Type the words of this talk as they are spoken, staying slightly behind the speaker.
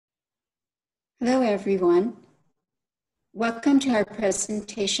Hello, everyone. Welcome to our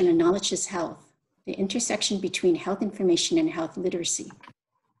presentation on Knowledge is Health, the intersection between health information and health literacy.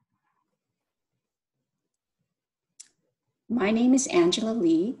 My name is Angela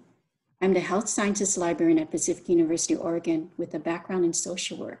Lee. I'm the Health Sciences Librarian at Pacific University, Oregon, with a background in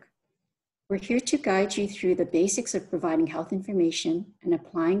social work. We're here to guide you through the basics of providing health information and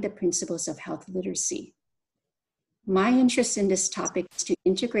applying the principles of health literacy. My interest in this topic is to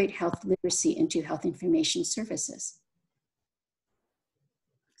integrate health literacy into health information services.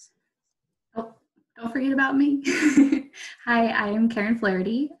 Oh, don't forget about me. Hi, I am Karen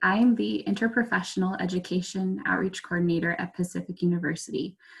Flaherty. I am the Interprofessional Education Outreach Coordinator at Pacific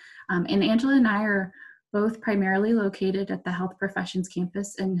University. And Angela and I are both primarily located at the Health Professions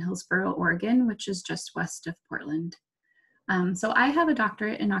campus in Hillsboro, Oregon, which is just west of Portland. So I have a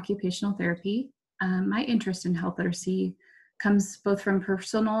doctorate in occupational therapy. My interest in health literacy comes both from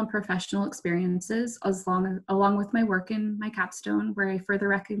personal and professional experiences, along with my work in my capstone, where I further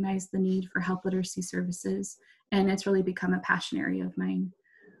recognize the need for health literacy services, and it's really become a passion area of mine.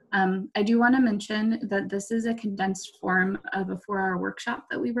 I do want to mention that this is a condensed form of a 4-hour workshop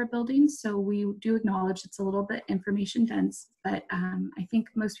that we were building, so we do acknowledge it's a little bit information dense, but I think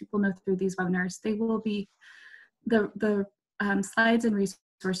most people know through these webinars, they will be, the slides and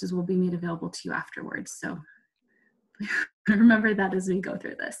resources will be made available to you afterwards. So remember that as we go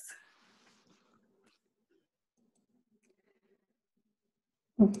through this.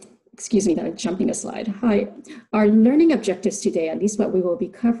 Excuse me, I'm jumping a slide. Hi, our learning objectives today, at least what we will be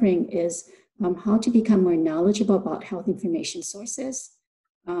covering, is how to become more knowledgeable about health information sources,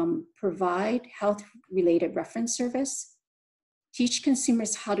 provide health-related reference service, teach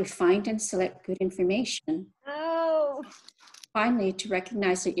consumers how to find and select good information. Oh. Finally, to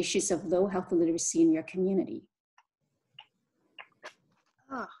recognize the issues of low health literacy in your community.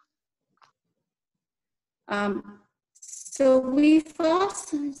 So we've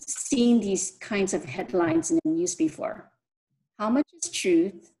also seen these kinds of headlines in the news before. How much is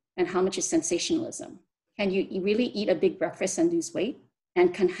truth and how much is sensationalism? Can you really eat a big breakfast and lose weight?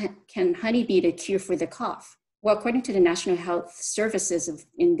 And can honey be the cure for the cough? Well, according to the National Health Services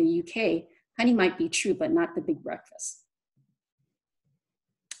in the UK, honey might be true, but not the big breakfast.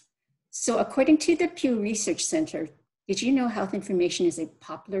 So according to the Pew Research Center, did you know health information is a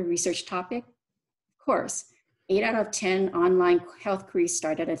popular research topic? Of course, 8 out of 10 online health queries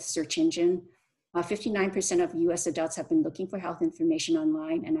start at a search engine. 59% of US adults have been looking for health information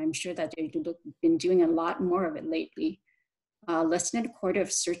online, and I'm sure that they've been doing a lot more of it lately. Less than a quarter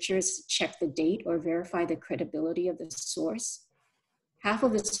of searchers check the date or verify the credibility of the source. Half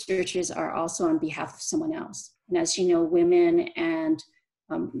of the searches are also on behalf of someone else. And as you know, women and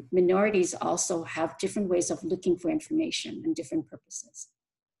minorities also have different ways of looking for information and different purposes.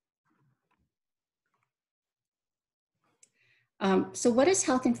 So what is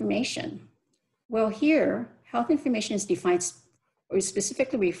health information? Well, here, health information is defined or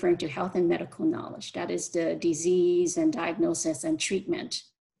specifically referring to health and medical knowledge. That is the disease and diagnosis and treatment.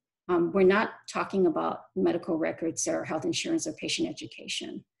 We're not talking about medical records or health insurance or patient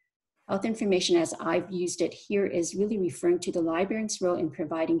education. Health information, as I've used it here, is really referring to the librarian's role in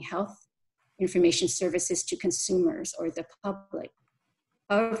providing health information services to consumers or the public.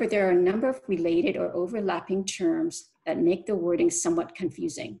 However, there are a number of related or overlapping terms that make the wording somewhat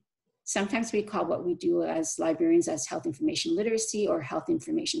confusing. Sometimes we call what we do as librarians as health information literacy or health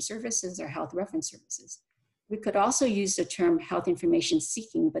information services or health reference services. We could also use the term health information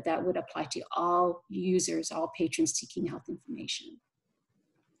seeking, but that would apply to all users, all patrons seeking health information.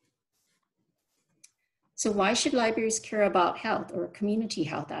 So why should libraries care about health or community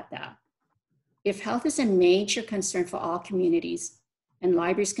health at that? If health is a major concern for all communities and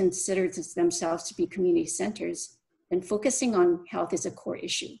libraries consider themselves to be community centers, then focusing on health is a core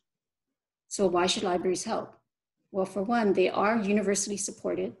issue. So why should libraries help? Well, for one, they are universally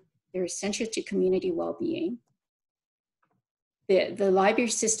supported. They're essential to community well-being. The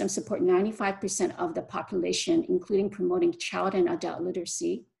library system support 95% of the population, including promoting child and adult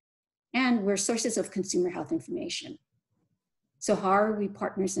literacy. And we're sources of consumer health information. So how are we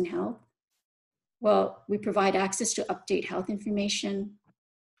partners in health? Well, we provide access to update health information.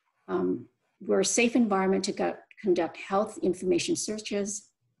 We're a safe environment to conduct health information searches,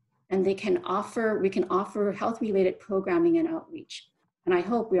 and we can offer health-related programming and outreach. And I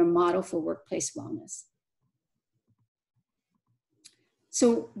hope we're a model for workplace wellness.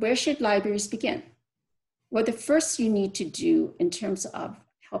 So where should libraries begin? Well, the first you need to do in terms of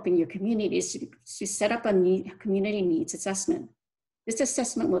helping your community is to set up a community needs assessment. This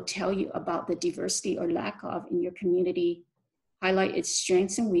assessment will tell you about the diversity or lack of in your community, highlight its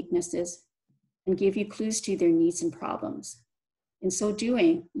strengths and weaknesses, and give you clues to their needs and problems. In so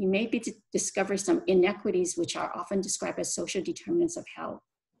doing, you may discover some inequities which are often described as social determinants of health.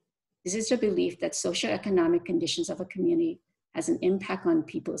 This is the belief that socioeconomic conditions of a community has an impact on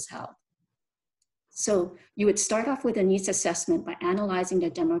people's health. So you would start off with a needs assessment by analyzing the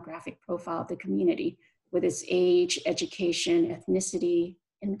demographic profile of the community with its age, education, ethnicity,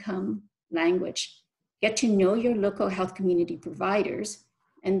 income, language. Get to know your local health community providers,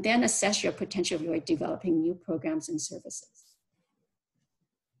 and then assess your potential for developing new programs and services.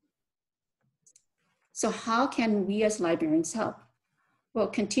 So how can we as librarians help? Well,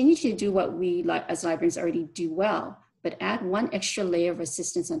 continue to do what we as librarians already do well, but add one extra layer of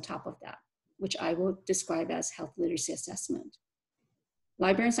assistance on top of that, which I will describe as health literacy assessment.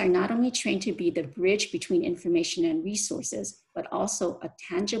 Librarians are not only trained to be the bridge between information and resources, but also a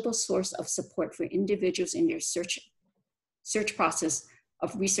tangible source of support for individuals in their search process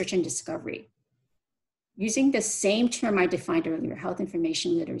of research and discovery. Using the same term I defined earlier, health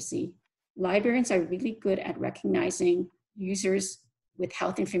information literacy, librarians are really good at recognizing users with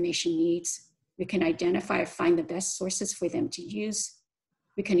health information needs. We can identify or find the best sources for them to use.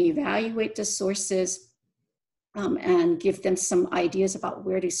 We can evaluate the sources and give them some ideas about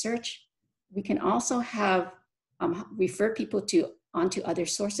where to search. We can also have refer people onto other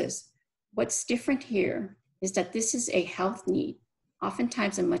sources. What's different here is that this is a health need,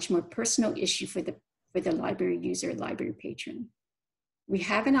 oftentimes a much more personal issue for the library user, library patron. We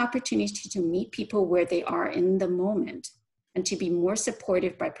have an opportunity to meet people where they are in the moment and to be more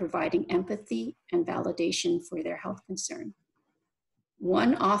supportive by providing empathy and validation for their health concern.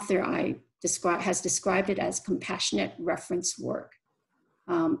 One author has described it as compassionate reference work,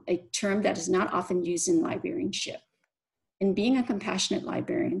 a term that is not often used in librarianship. In being a compassionate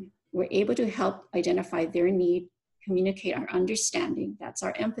librarian, we're able to help identify their need, communicate our understanding, that's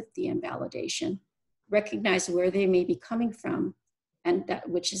our empathy and validation, recognize where they may be coming from, and that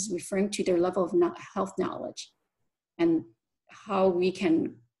which is referring to their level of health knowledge, and how we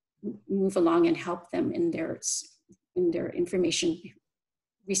can move along and help them in their information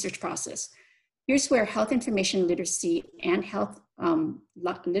research process. Here's where health information literacy and health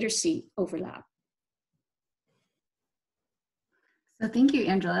literacy overlap. So thank you,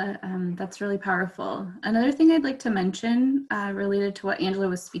 Angela. That's really powerful. Another thing I'd like to mention related to what Angela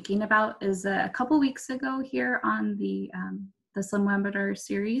was speaking about is a couple weeks ago here on the Slim webinar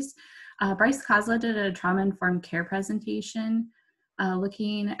series, Bryce Kozla did a trauma-informed care presentation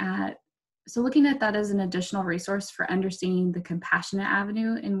looking at that as an additional resource for understanding the compassionate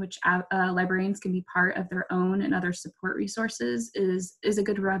avenue in which librarians can be part of their own and other support resources is a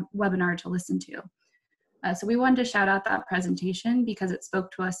good webinar to listen to. So we wanted to shout out that presentation because it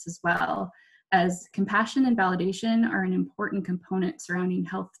spoke to us as well, as compassion and validation are an important component surrounding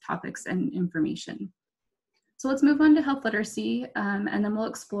health topics and information. So let's move on to health literacy, and then we'll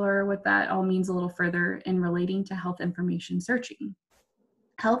explore what that all means a little further in relating to health information searching.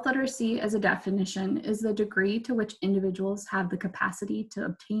 Health literacy, as a definition, is the degree to which individuals have the capacity to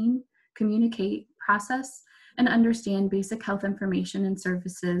obtain, communicate, process, and understand basic health information and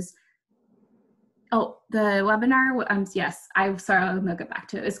services. Oh, the webinar, yes, I'm sorry, I'm gonna get back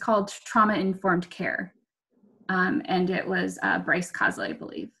to it. It's called Trauma-Informed Care, and it was Bryce Kozla, I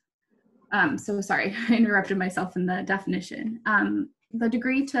believe. So sorry, I interrupted myself in the definition. The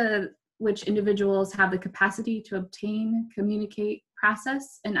degree to which individuals have the capacity to obtain, communicate,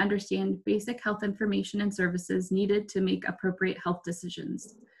 process, and understand basic health information and services needed to make appropriate health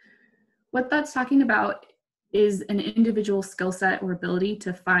decisions. What that's talking about is an individual skill set or ability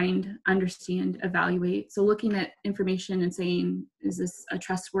to find, understand, evaluate. So looking at information and saying, is this a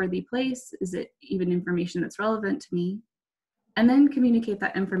trustworthy place? Is it even information that's relevant to me? And then communicate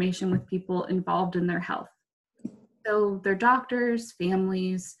that information with people involved in their health. So their doctors,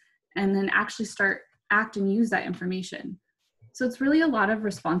 families, and then actually act and use that information. So it's really a lot of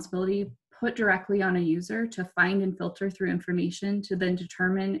responsibility put directly on a user to find and filter through information to then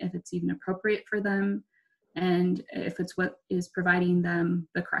determine if it's even appropriate for them and if it's what is providing them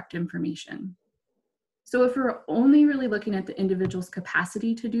the correct information. So if we're only really looking at the individual's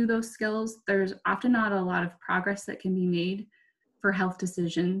capacity to do those skills, there's often not a lot of progress that can be made for health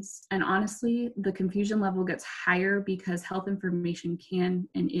decisions. And honestly, the confusion level gets higher because health information can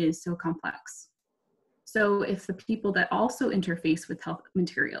and is so complex. So if the people that also interface with health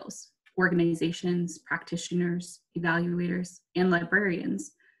materials, organizations, practitioners, evaluators, and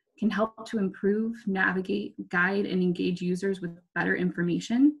librarians can help to improve, navigate, guide, and engage users with better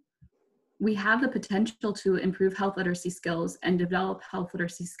information, we have the potential to improve health literacy skills and develop health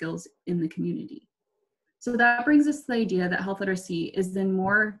literacy skills in the community. So that brings us to the idea that health literacy is then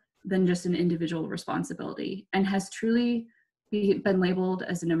more than just an individual responsibility, and has truly been labeled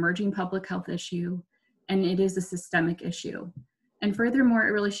as an emerging public health issue, and it is a systemic issue. And furthermore,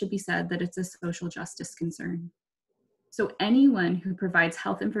 it really should be said that it's a social justice concern. So anyone who provides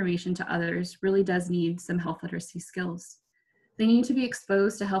health information to others really does need some health literacy skills. They need to be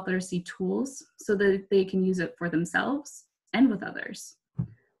exposed to health literacy tools so that they can use it for themselves and with others.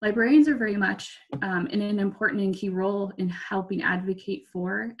 Librarians are very much in an important and key role in helping advocate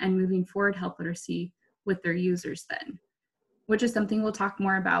for and moving forward health literacy with their users then, which is something we'll talk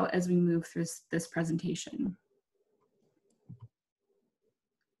more about as we move through this presentation.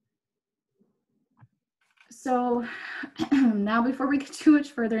 So now, before we get too much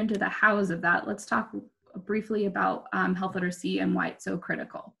further into the hows of that, let's talk briefly about health literacy and why it's so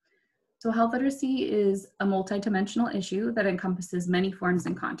critical. So health literacy is a multidimensional issue that encompasses many forms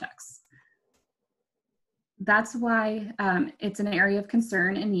and contexts. That's why it's an area of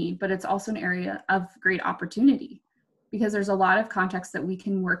concern and need, but it's also an area of great opportunity, because there's a lot of contexts that we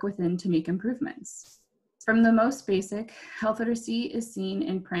can work within to make improvements. From the most basic, health literacy is seen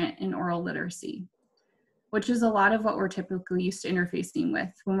in print and oral literacy, which is a lot of what we're typically used to interfacing with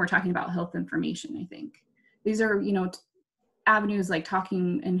when we're talking about health information, I think. These are, avenues like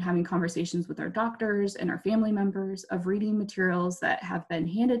talking and having conversations with our doctors and our family members, of reading materials that have been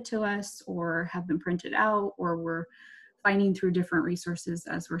handed to us or have been printed out, or we're finding through different resources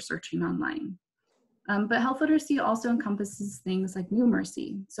as we're searching online. But health literacy also encompasses things like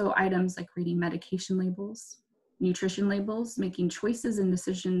numeracy. So items like reading medication labels, nutrition labels, making choices and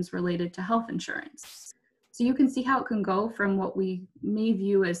decisions related to health insurance. So you can see how it can go from what we may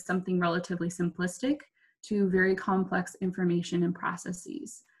view as something relatively simplistic to very complex information and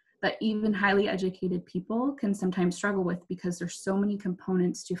processes that even highly educated people can sometimes struggle with, because there's so many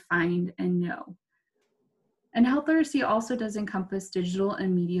components to find and know. And health literacy also does encompass digital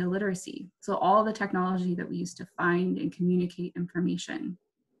and media literacy. So all the technology that we use to find and communicate information.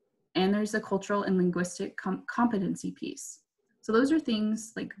 And there's a cultural and linguistic competency piece. So those are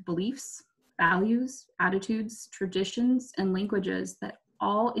things like beliefs, values, attitudes, traditions, and languages that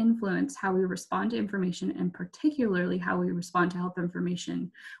all influence how we respond to information, and particularly how we respond to health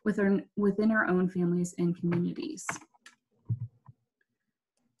information within our own families and communities.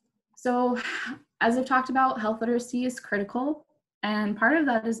 So as I've talked about, health literacy is critical, and part of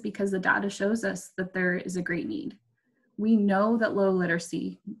that is because the data shows us that there is a great need. We know that low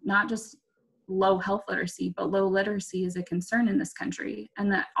literacy, not just low health literacy, but low literacy is a concern in this country,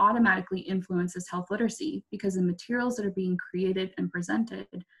 and that automatically influences health literacy, because the materials that are being created and presented,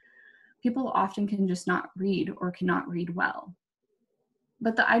 people often can just not read or cannot read well.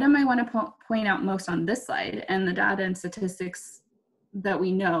 But the item I want to point out most on this slide, and the data and statistics that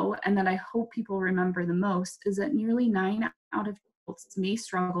we know and that I hope people remember the most, is that nearly 9 out of adults may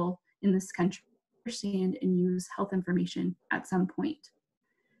struggle in this country to understand and use health information at some point.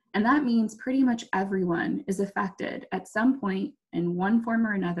 And that means pretty much everyone is affected at some point in one form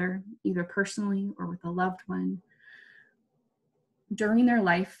or another, either personally or with a loved one, during their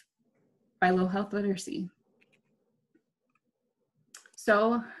life by low health literacy.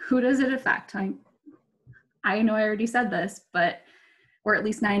 So who does it affect? I know I already said this, or at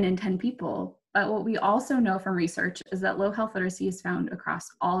least 9 in 10 people. But what we also know from research is that low health literacy is found across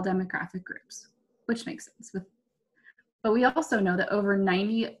all demographic groups, which makes sense. But we also know that over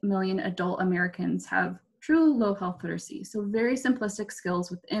 90 million adult Americans have true low health literacy. So very simplistic skills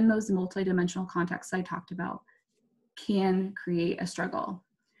within those multidimensional contexts I talked about can create a struggle.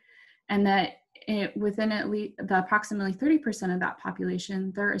 And that within at least the approximately 30% of that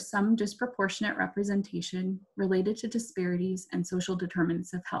population, there is some disproportionate representation related to disparities and social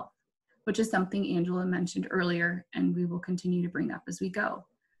determinants of health, which is something Angela mentioned earlier, and we will continue to bring up as we go.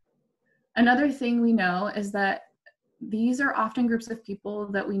 Another thing we know is that these are often groups of people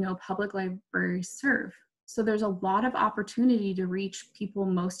that we know public libraries serve. So there's a lot of opportunity to reach people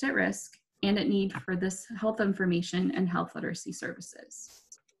most at risk and at need for this health information and health literacy services.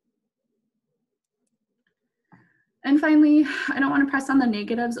 And finally, I don't want to press on the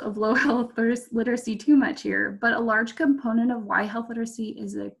negatives of low health literacy too much here, but a large component of why health literacy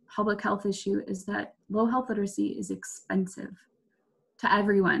is a public health issue is that low health literacy is expensive to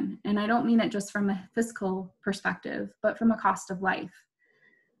everyone. And I don't mean it just from a fiscal perspective, but from a cost of life.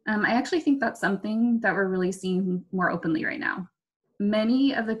 I actually think that's something that we're really seeing more openly right now.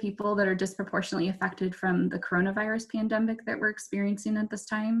 Many of the people that are disproportionately affected from the coronavirus pandemic that we're experiencing at this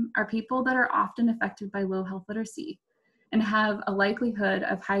time are people that are often affected by low health literacy and have a likelihood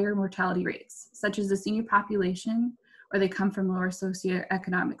of higher mortality rates, such as the senior population, or they come from lower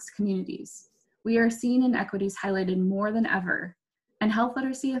socioeconomic communities. We are seeing inequities highlighted more than ever and health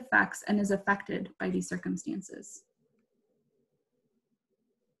literacy affects and is affected by these circumstances.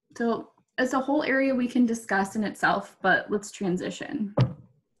 So it's a whole area we can discuss in itself, but let's transition.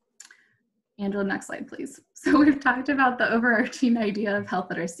 Angela, next slide, please. So we've talked about the overarching idea of health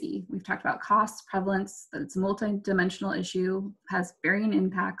literacy. We've talked about cost, prevalence, that it's a multidimensional issue, has varying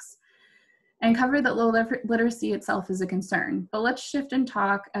impacts, and covered that low literacy itself is a concern. But let's shift and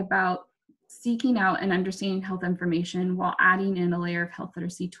talk about seeking out and understanding health information while adding in a layer of health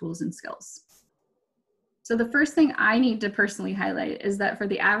literacy tools and skills. So the first thing I need to personally highlight is that for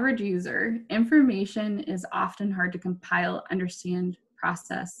the average user, information is often hard to compile, understand,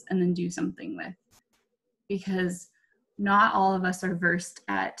 process, and then do something with, because not all of us are versed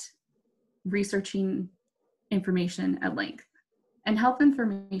at researching information at length. And health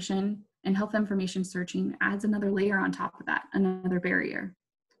information searching adds another layer on top of that, another barrier.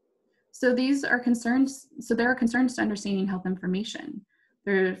 So there are concerns to understanding health information.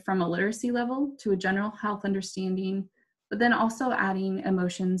 They're from a literacy level to a general health understanding, but then also adding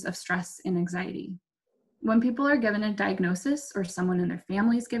emotions of stress and anxiety. When people are given a diagnosis, or someone in their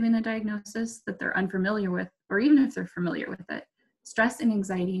family is given a diagnosis that they're unfamiliar with, or even if they're familiar with it, stress and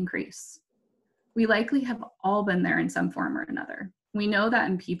anxiety increase. We likely have all been there in some form or another. We know that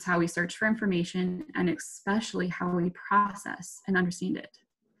impedes how we search for information, and especially how we process and understand it.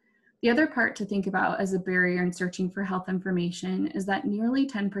 The other part to think about as a barrier in searching for health information is that nearly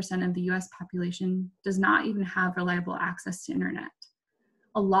 10% of the US population does not even have reliable access to internet.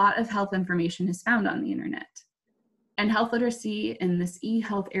 A lot of health information is found on the internet. And health literacy in this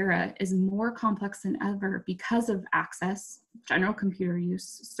e-health era is more complex than ever because of access, general computer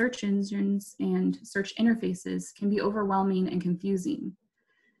use, search engines, and search interfaces can be overwhelming and confusing.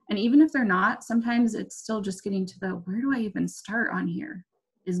 And even if they're not, sometimes it's still just getting to the, where do I even start on here?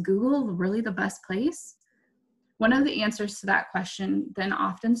 Is Google really the best place? One of the answers to that question then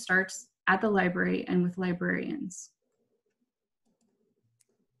often starts at the library and with librarians.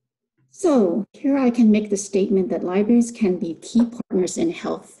 So here I can make the statement that libraries can be key partners in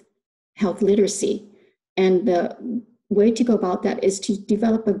health literacy. And the way to go about that is to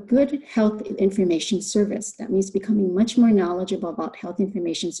develop a good health information service. That means becoming much more knowledgeable about health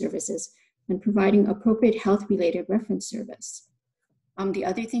information services and providing appropriate health-related reference service. The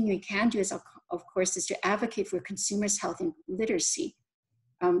other thing we can do is, of course, is to advocate for consumers' health and literacy.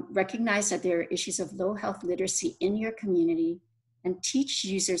 Recognize that there are issues of low health literacy in your community, and teach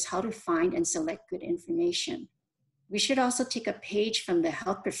users how to find and select good information. We should also take a page from the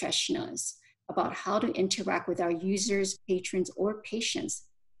health professionals about how to interact with our users, patrons, or patients.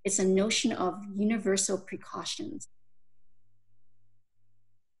 It's a notion of universal precautions.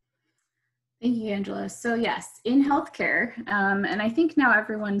 Thank you, Angela. So yes, in healthcare, and I think now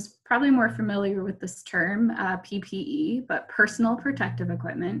everyone's probably more familiar with this term, PPE, but personal protective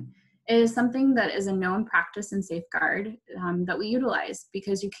equipment, is something that is a known practice and safeguard that we utilize,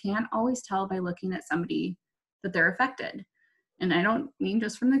 because you can't always tell by looking at somebody that they're affected. And I don't mean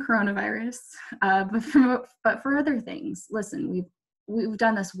just from the coronavirus, but for other things. Listen, we've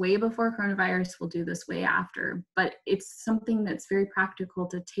done this way before coronavirus, we'll do this way after, but it's something that's very practical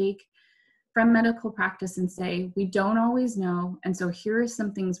to take from medical practice and say, we don't always know, and so here are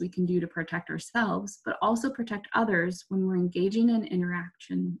some things we can do to protect ourselves, but also protect others when we're engaging in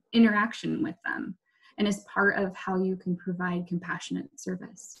interaction with them, and as part of how you can provide compassionate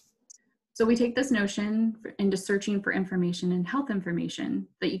service. So we take this notion into searching for information and health information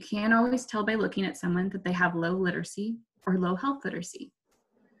that you can't always tell by looking at someone that they have low literacy or low health literacy.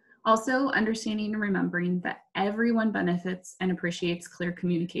 Also, understanding and remembering that everyone benefits and appreciates clear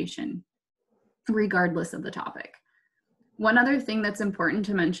communication, regardless of the topic. One other thing that's important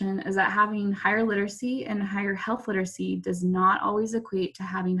to mention is that having higher literacy and higher health literacy does not always equate to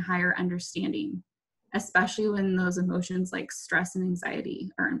having higher understanding, especially when those emotions like stress and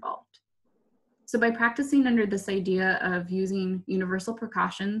anxiety are involved. So by practicing under this idea of using universal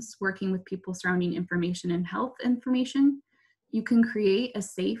precautions, working with people surrounding information and health information, you can create a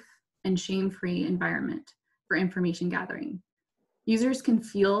safe and shame-free environment for information gathering. Users can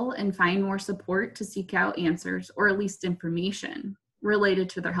feel and find more support to seek out answers, or at least information, related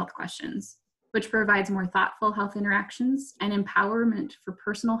to their health questions, which provides more thoughtful health interactions and empowerment for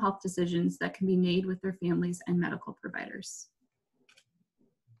personal health decisions that can be made with their families and medical providers.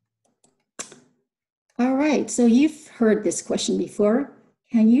 All right, so you've heard this question before.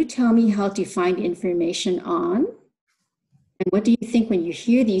 Can you tell me how to find information on? And what do you think when you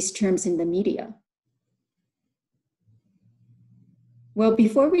hear these terms in the media? Well,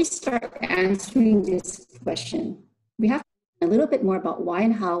 before we start answering this question, we have to know a little bit more about why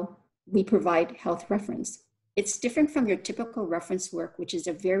and how we provide health reference. It's different from your typical reference work, which is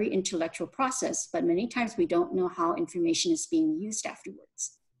a very intellectual process, but many times we don't know how information is being used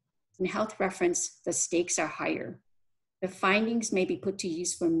afterwards. In health reference, the stakes are higher. The findings may be put to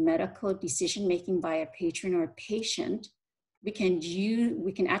use for medical decision-making by a patron or a patient. We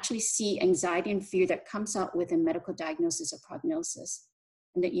can actually see anxiety and fear that comes out with a medical diagnosis or prognosis.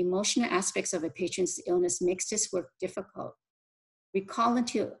 And the emotional aspects of a patient's illness makes this work difficult. We call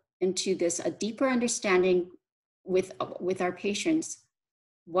into this a deeper understanding with our patients,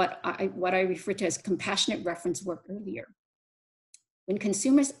 what I refer to as compassionate reference work earlier. When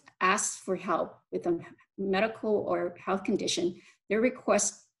consumers ask for help with a medical or health condition, their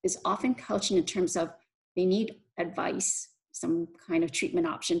request is often couched in terms of they need advice, some kind of treatment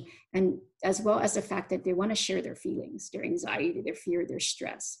option, and as well as the fact that they want to share their feelings, their anxiety, their fear, their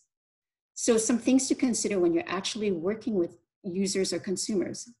stress. So some things to consider when you're actually working with users or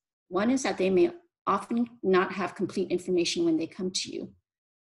consumers. One is that they may often not have complete information when they come to you.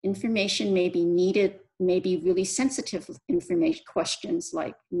 Information may be needed, may be really sensitive information questions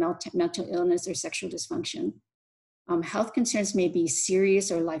like mental illness or sexual dysfunction. Health concerns may be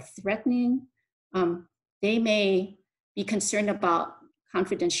serious or life-threatening. They may be concerned about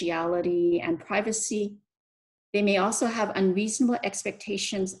confidentiality and privacy. They may also have unreasonable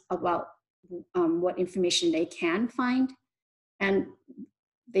expectations about what information they can find. And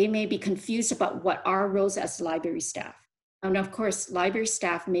they may be confused about what our roles as library staff. And of course, library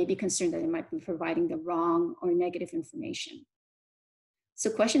staff may be concerned that they might be providing the wrong or negative information. So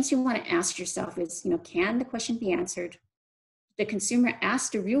questions you want to ask yourself is, can the question be answered? Did the consumer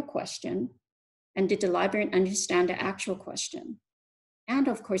ask the real question? And did the librarian understand the actual question? And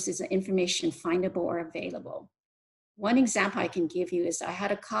of course, is the information findable or available? One example I can give you is I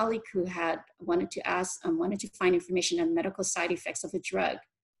had a colleague who wanted to find information on medical side effects of a drug.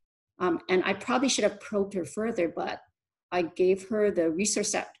 And I probably should have probed her further, but I gave her the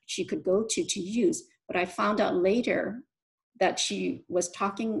resource that she could go to use. But I found out later that she was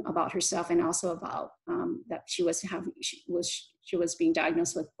talking about herself and also about that she was being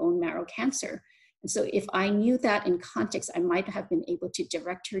diagnosed with bone marrow cancer. And so if I knew that in context, I might have been able to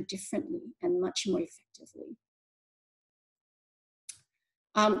direct her differently and much more effectively.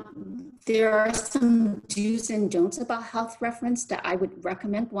 There are some do's and don'ts about health reference that I would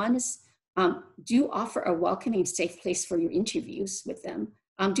recommend. One is do offer a welcoming, safe place for your interviews with them.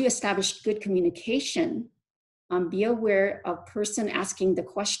 Do establish good communication. Be aware of person asking the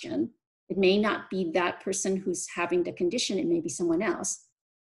question. It may not be that person who's having the condition, it may be someone else.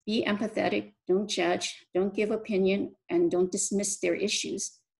 Be empathetic, don't judge, don't give opinion, and don't dismiss their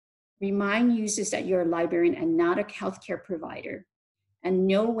issues. Remind users that you're a librarian and not a healthcare provider, and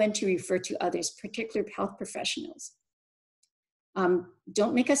know when to refer to others, particularly health professionals.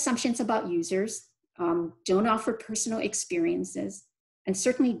 Don't make assumptions about users, don't offer personal experiences, and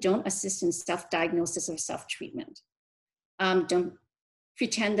certainly don't assist in self-diagnosis or self-treatment. Don't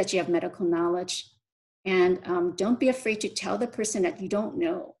pretend that you have medical knowledge, and don't be afraid to tell the person that you don't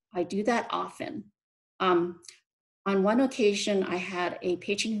know. I do that often. On one occasion, I had a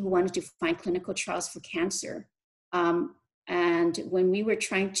patient who wanted to find clinical trials for cancer. And when we were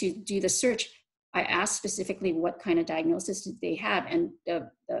trying to do the search, I asked specifically what kind of diagnosis did they have, and the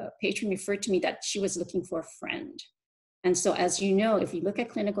patron referred to me that she was looking for a friend. And so as you know, if you look at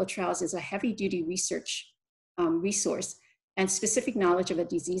clinical trials, it's a heavy-duty research resource, and specific knowledge of a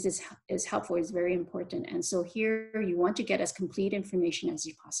disease is helpful, is very important. And so here you want to get as complete information as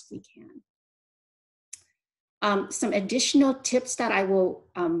you possibly can. Some additional tips that I will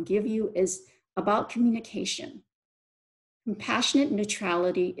give you is about communication. Compassionate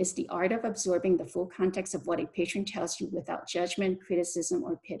neutrality is the art of absorbing the full context of what a patron tells you without judgment, criticism,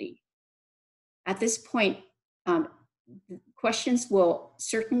 or pity. At this point, questions will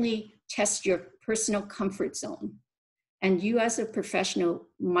certainly test your personal comfort zone. And you as a professional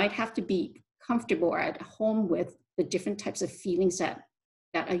might have to be comfortable or at home with the different types of feelings that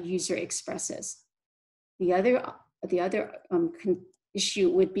a user expresses. The other issue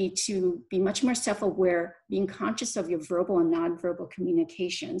would be to be much more self-aware, being conscious of your verbal and nonverbal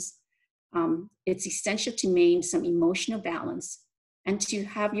communications. It's essential to maintain some emotional balance and to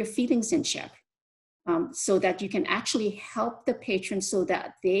have your feelings in check so that you can actually help the patron so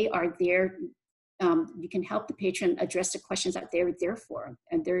that they are there. You can help the patron address the questions that they're there for,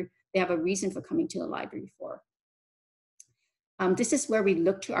 and they have a reason for coming to the library for. This is where we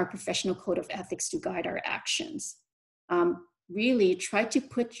look to our professional code of ethics to guide our actions. Really try to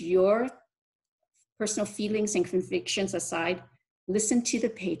put your personal feelings and convictions aside, listen to the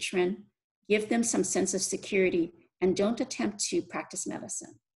patron, give them some sense of security, and don't attempt to practice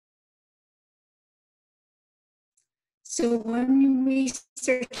medicine. So when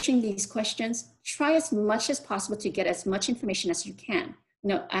researching these questions, try as much as possible to get as much information as you can.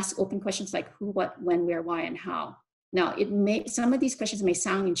 Ask open questions like who, what, when, where, why, and how. Now, some of these questions may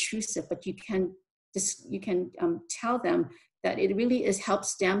sound intrusive, but you can tell them that it really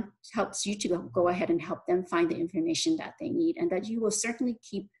helps you to go ahead and help them find the information that they need, and that you will certainly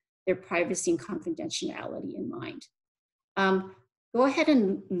keep their privacy and confidentiality in mind. Go ahead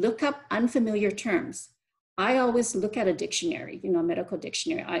and look up unfamiliar terms. I always look at a dictionary, a medical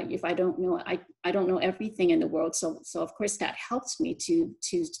dictionary. If I don't know, I don't know everything in the world. So of course that helps me to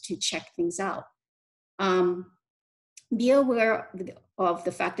check things out. Be aware of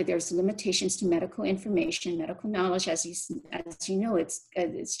the fact that there's limitations to medical information, medical knowledge. As you know,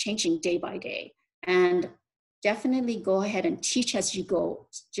 it's changing day by day. And definitely go ahead and teach as you go,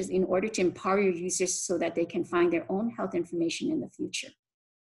 just in order to empower your users so that they can find their own health information in the future.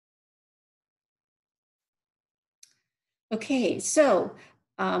 Okay, so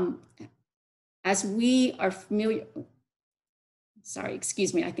as we are familiar, sorry,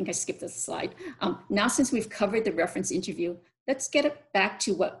 excuse me, I think I skipped this slide. Now, since we've covered the reference interview, let's get it back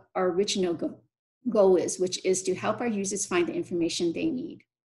to what our original goal is, which is to help our users find the information they need.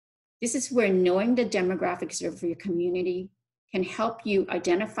 This is where knowing the demographics of your community can help you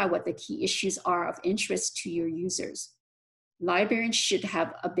identify what the key issues are of interest to your users. Librarians should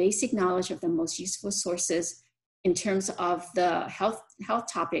have a basic knowledge of the most useful sources in terms of the health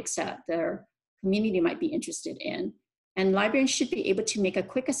topics that their community might be interested in. And librarians should be able to make a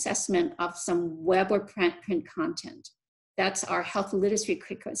quick assessment of some web or print content. That's our health literacy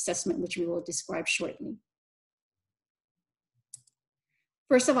quick assessment, which we will describe shortly.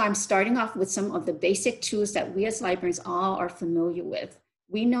 First of all, I'm starting off with some of the basic tools that we as librarians all are familiar with.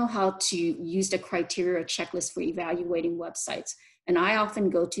 We know how to use the criteria checklist for evaluating websites. And I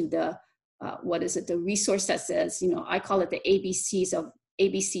often go to the the resource that says, I call it the ABCs of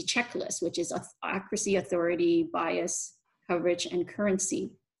ABC checklist, which is accuracy, authority, bias, coverage, and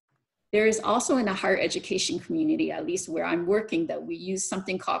currency. There is also in the higher education community, at least where I'm working, that we use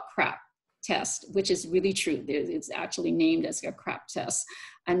something called CRAP test, which is really true. It's actually named as a CRAP test.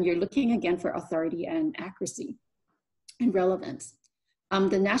 And you're looking again for authority and accuracy and relevance.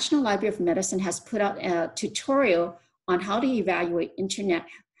 The National Library of Medicine has put out a tutorial on how to evaluate internet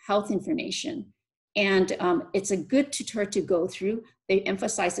health information. And it's a good tutorial to go through. They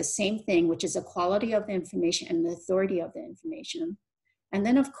emphasize the same thing, which is the quality of the information and the authority of the information. And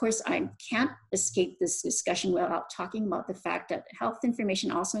then, of course, I can't escape this discussion without talking about the fact that health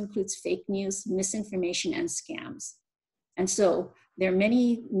information also includes fake news, misinformation, and scams. And so there are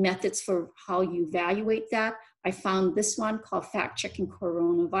many methods for how you evaluate that. I found this one called fact-checking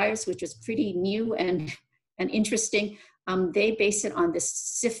coronavirus, which is pretty new and interesting. They base it on this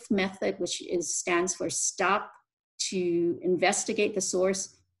SIFT method, which stands for stop, to investigate the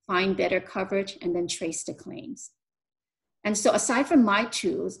source, find better coverage, and then trace the claims. And so aside from my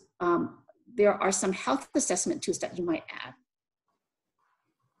tools, there are some health assessment tools that you might add.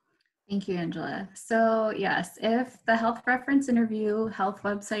 Thank you, Angela. So yes, if the health reference interview, health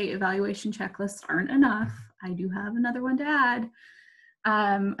website evaluation checklists aren't enough, I do have another one to add.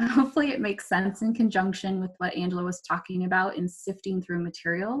 Hopefully it makes sense in conjunction with what Angela was talking about in sifting through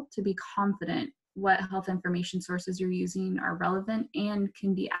material to be confident what health information sources you're using are relevant and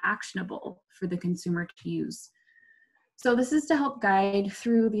can be actionable for the consumer to use. So this is to help guide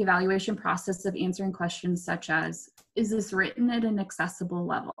through the evaluation process of answering questions such as, is this written at an accessible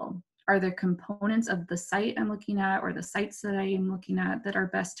level? Are there components of the site I'm looking at or the sites that I am looking at that are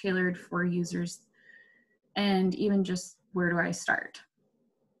best tailored for users? And even just, where do I start?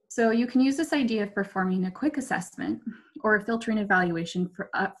 So you can use this idea of performing a quick assessment or a filtering evaluation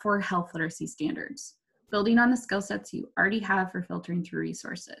for health literacy standards, building on the skill sets you already have for filtering through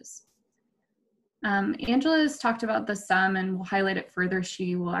resources. Angela has talked about the sum and we'll highlight it further.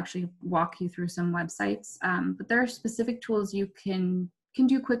 She will actually walk you through some websites, but there are specific tools you can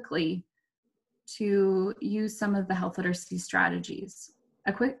do quickly to use some of the health literacy strategies.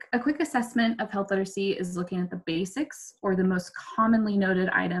 A quick assessment of health literacy is looking at the basics or the most commonly noted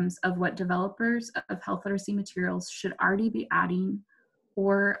items of what developers of health literacy materials should already be adding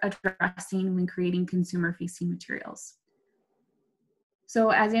or addressing when creating consumer-facing materials.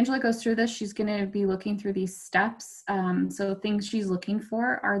 So as Angela goes through this, she's going to be looking through these steps. So things she's looking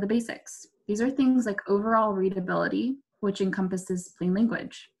for are the basics. These are things like overall readability, which encompasses plain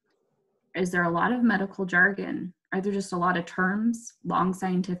language. Is there a lot of medical jargon? Are there just a lot of terms, long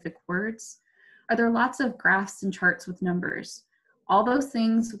scientific words? Are there lots of graphs and charts with numbers? All those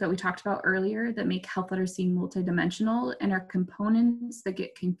things that we talked about earlier that make health literacy multidimensional and are components that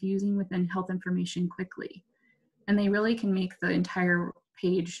get confusing within health information quickly. and they really can make the entire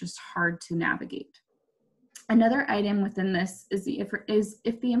page just hard to navigate. Another item within this is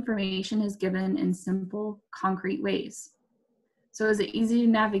if the information is given in simple, concrete ways. So is it easy to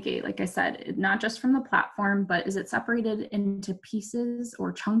navigate? Like I said, not just from the platform, but is it separated into pieces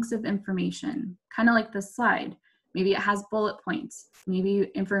or chunks of information? Kind of like this slide. Maybe it has bullet points.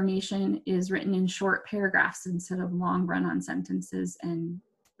 Maybe information is written in short paragraphs instead of long run-on sentences and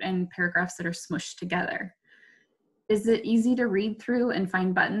paragraphs that are smushed together. Is it easy to read through and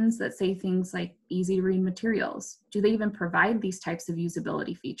find buttons that say things like easy to read materials? Do they even provide these types of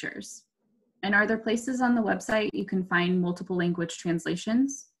usability features? And are there places on the website you can find multiple language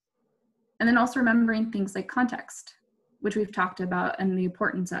translations? And then also remembering things like context, which we've talked about and the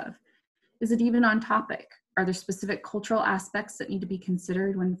importance of. Is it even on topic? Are there specific cultural aspects that need to be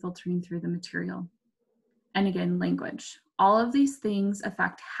considered when filtering through the material? And again, language. All of these things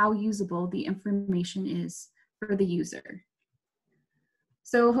affect how usable the information is for the user.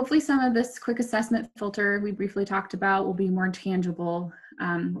 So hopefully some of this quick assessment filter we briefly talked about will be more tangible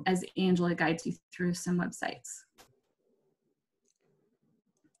as Angela guides you through some websites.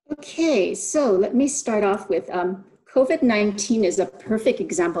 Okay, so let me start off with COVID-19 is a perfect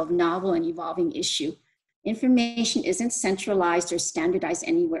example of novel and evolving issue. Information isn't centralized or standardized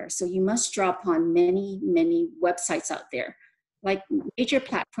anywhere, so you must draw upon many, many websites out there, like major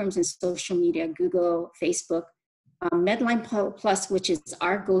platforms in social media, Google, Facebook, Medline Plus, which is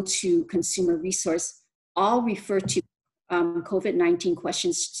our go-to consumer resource, all refer to COVID-19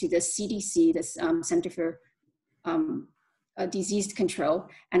 questions to the CDC, the Center for Disease Control,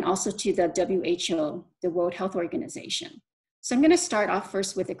 and also to the WHO, the World Health Organization. So I'm going to start off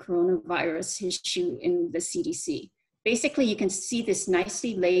first with the coronavirus issue in the CDC. Basically, you can see this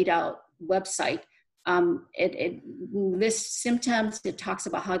nicely laid out website. It lists symptoms, it talks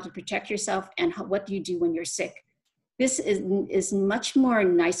about how to protect yourself, and what do you do when you're sick. This is much more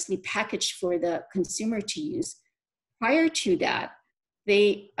nicely packaged for the consumer to use. Prior to that,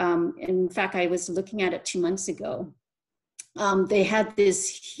 they, in fact, I was looking at it 2 months ago, they had this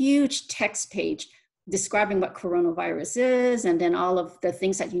huge text page describing what coronavirus is, and then all of the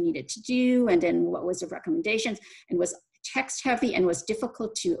things that you needed to do, and then what was the recommendations, and was text heavy and was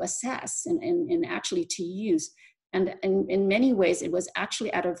difficult to assess and actually to use. And in many ways, it was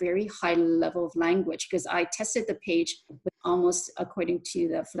actually at a very high level of language, because I tested the page with almost, according to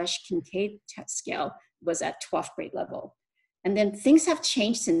the Flesch-Kincaid test scale, was at 12th grade level. And then things have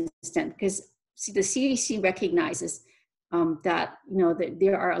changed since then, because the CDC recognizes that that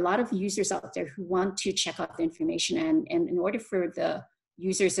there are a lot of users out there who want to check out the information, and in order for the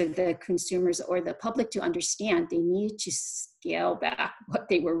users or the consumers or the public to understand, they need to scale back what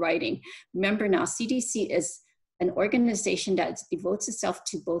they were writing. Remember now, CDC is an organization that devotes itself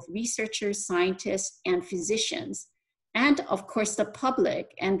to both researchers, scientists, and physicians, and of course the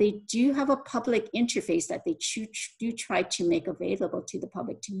public. And they do have a public interface that they do try to make available to the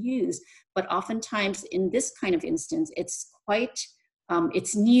public to use. But oftentimes in this kind of instance, it's quite,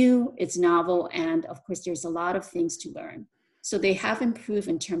 it's new, it's novel, and of course there's a lot of things to learn. So they have improved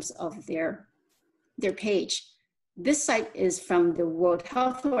in terms of their page. This site is from the World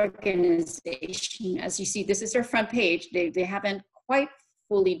Health Organization. As you see, this is their front page. They haven't quite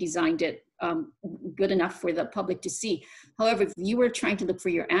fully designed it good enough for the public to see. However, if you were trying to look for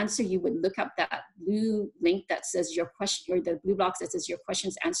your answer, you would look up that blue link that says your question, or the blue box that says your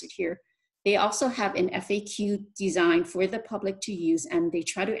question's answered here. They also have an FAQ designed for the public to use, and they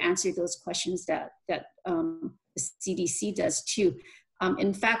try to answer those questions that the CDC does too.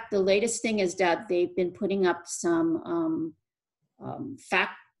 In fact, the latest thing is that they've been putting up some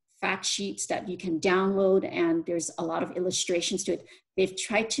fact sheets that you can download, and there's a lot of illustrations to it. They've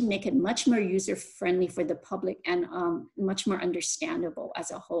tried to make it much more user-friendly for the public and much more understandable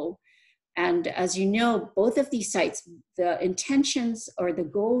as a whole. And as you know, both of these sites, the intentions or the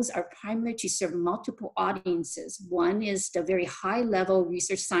goals are primarily to serve multiple audiences. One is the very high-level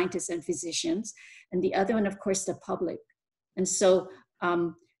research scientists and physicians, and the other one, of course, the public. And so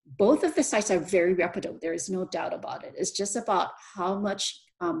both of the sites are very reputable. There is no doubt about it. It's just about how much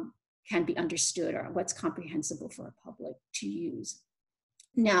can be understood or what's comprehensible for a public to use.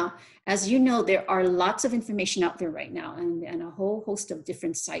 Now, as you know, there are lots of information out there right now, and a whole host of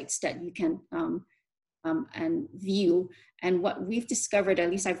different sites that you can and view. And what we've discovered,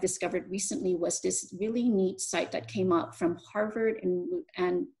 at least I've discovered recently, was this really neat site that came out from Harvard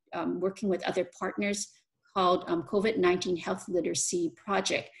and working with other partners, called COVID-19 Health Literacy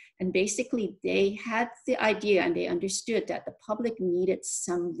Project. And basically they had the idea and they understood that the public needed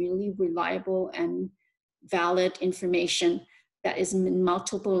some really reliable and valid information that is in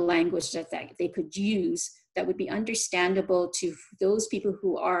multiple languages that they could use that would be understandable to those people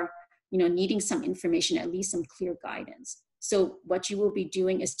who are, needing some information, at least some clear guidance. So what you will be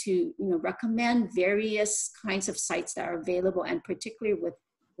doing is to, recommend various kinds of sites that are available, and particularly with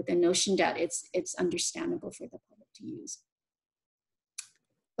the notion that it's understandable for the public to use.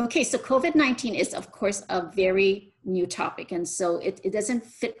 Okay, so COVID-19 is, of course, a very new topic, and so it doesn't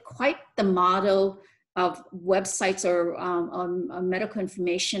fit quite the model of websites or medical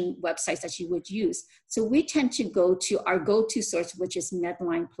information websites that you would use. So we tend to go to our go-to source, which is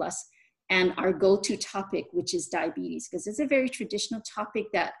Medline Plus, and our go-to topic, which is diabetes, because it's a very traditional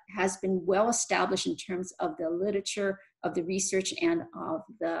topic that has been well established in terms of the literature, of the research, and of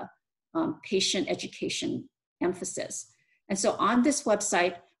the patient education emphasis. And so on this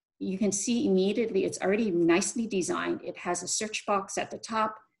website, you can see immediately it's already nicely designed. It has a search box at the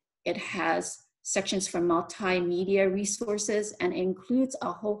top. It has sections for multimedia resources, and it includes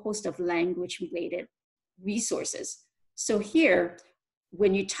a whole host of language-related resources. So here,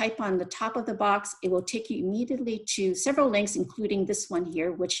 when you type on the top of the box, it will take you immediately to several links, including this one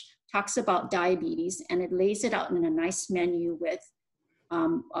here, which talks about diabetes, and it lays it out in a nice menu with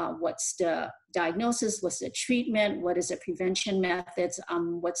what's the diagnosis, what's the treatment, what is the prevention methods,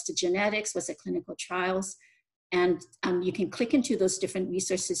 what's the genetics, what's the clinical trials, and you can click into those different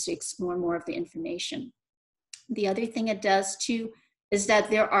resources to explore more of the information. The other thing it does too is that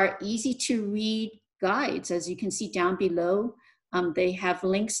there are easy to read guides, as you can see down below. They have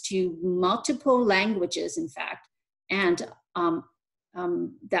links to multiple languages, in fact, and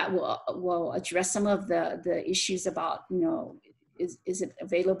that will address some of the issues about, is it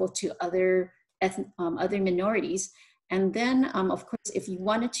available to other minorities? And then, of course, if you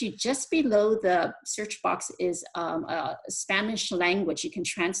wanted to, just below the search box is a Spanish language. You can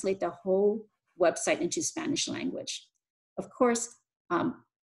translate the whole website into Spanish language. Of course,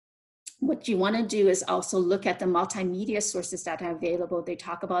 what you want to do is also look at the multimedia sources that are available. They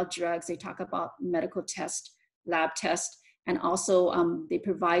talk about drugs, they talk about medical tests, lab tests, and also they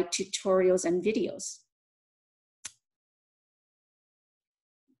provide tutorials and videos.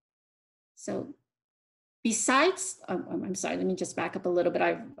 So besides, I'm sorry, let me just back up a little bit.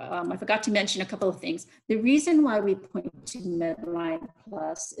 I forgot to mention a couple of things. The reason why we point to Medline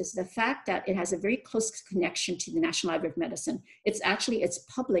Plus is the fact that it has a very close connection to the National Library of Medicine. It's actually its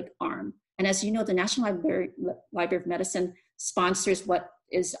public arm. And as you know, the National Library of Medicine sponsors what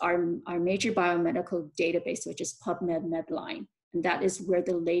is our major biomedical database, which is PubMed Medline. And that is where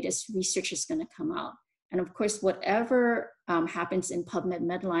the latest research is going to come out. And of course, whatever happens in PubMed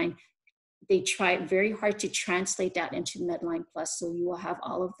Medline, they try very hard to translate that into Medline Plus, so you will have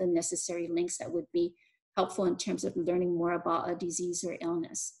all of the necessary links that would be helpful in terms of learning more about a disease or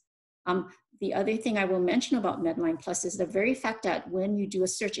illness. The other thing I will mention about Medline Plus is the very fact that when you do a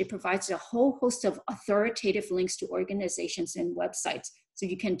search, it provides a whole host of authoritative links to organizations and websites, so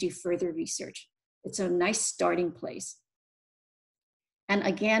you can do further research. It's a nice starting place. And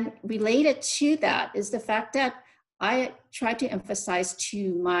again, related to that is the fact that I try to emphasize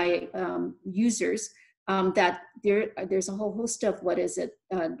to my users that there's a whole host of websites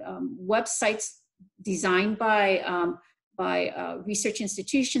designed by research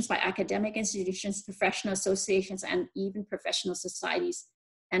institutions, by academic institutions, professional associations, and even professional societies.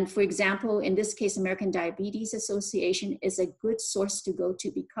 And for example, in this case, American Diabetes Association is a good source to go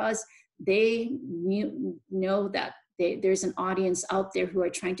to because they know that there's an audience out there who are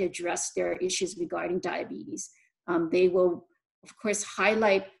trying to address their issues regarding diabetes. They will, of course,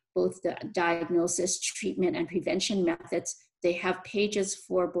 highlight both the diagnosis, treatment, and prevention methods. They have pages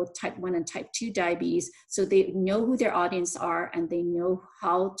for both type 1 and type 2 diabetes, so they know who their audience are and they know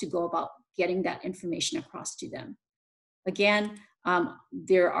how to go about getting that information across to them. Again,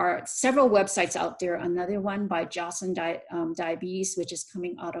 there are several websites out there. Another one by Jocelyn Diabetes, which is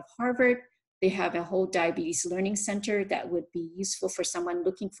coming out of Harvard. They have a whole diabetes learning center that would be useful for someone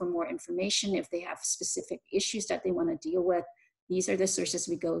looking for more information if they have specific issues that they want to deal with. These are the sources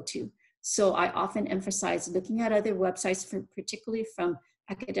we go to. So I often emphasize looking at other websites, particularly from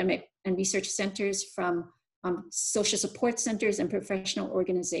academic and research centers, from social support centers and professional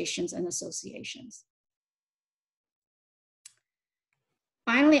organizations and associations.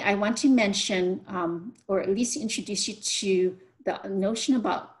 Finally, I want to mention, or at least introduce you to the notion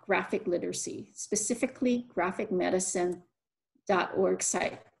about graphic literacy, specifically graphicmedicine.org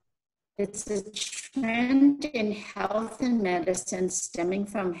site. It's a trend in health and medicine stemming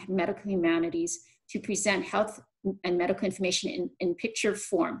from medical humanities to present health and medical information in picture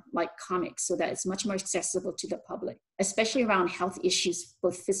form, like comics, so that it's much more accessible to the public, especially around health issues,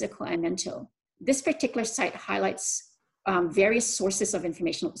 both physical and mental. This particular site highlights various sources of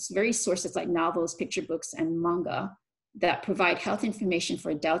information, various sources like novels, picture books, and manga that provide health information for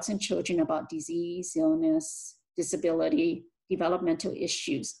adults and children about disease, illness, disability, developmental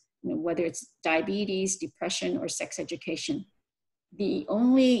issues, whether it's diabetes, depression, or sex education. The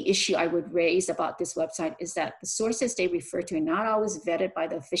only issue I would raise about this website is that the sources they refer to are not always vetted by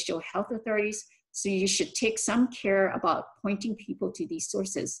the official health authorities, so you should take some care about pointing people to these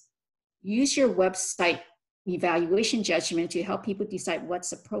sources. Use your website evaluation judgment to help people decide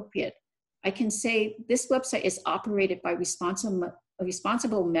what's appropriate. I can say this website is operated by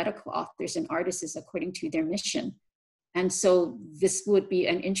responsible medical authors and artists according to their mission. And so this would be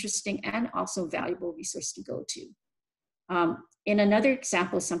an interesting and also valuable resource to go to. In another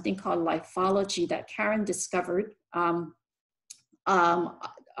example, something called Lifeology that Karen discovered,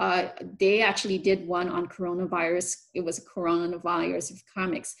 they actually did one on coronavirus. It was a coronavirus of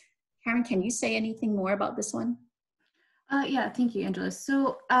comics. Karen, can you say anything more about this one? Yeah, thank you, Angela.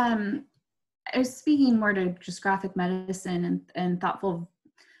 So I was speaking more to just graphic medicine and thoughtful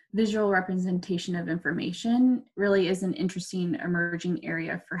visual representation of information really is an interesting emerging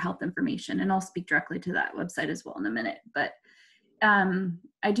area for health information. And I'll speak directly to that website as well in a minute. But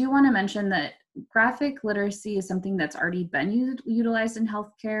I do want to mention that graphic literacy is something that's already been utilized in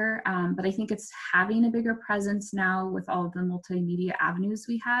healthcare, but I think it's having a bigger presence now with all of the multimedia avenues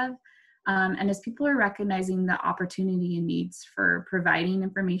we have. And as people are recognizing the opportunity and needs for providing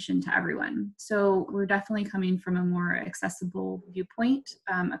information to everyone. So we're definitely coming from a more accessible viewpoint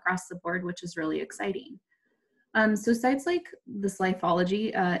across the board, which is really exciting. So sites like this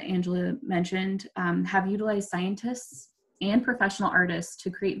Lifeology, Angela mentioned, have utilized scientists and professional artists to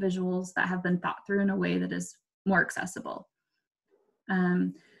create visuals that have been thought through in a way that is more accessible.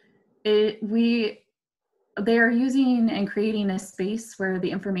 They are using and creating a space where the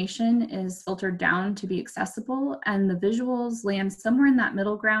information is filtered down to be accessible, and the visuals land somewhere in that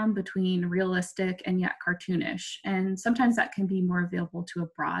middle ground between realistic and yet cartoonish. And sometimes that can be more available to a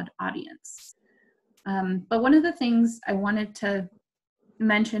broad audience. But one of the things I wanted to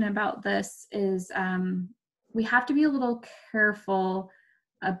mention about this is we have to be a little careful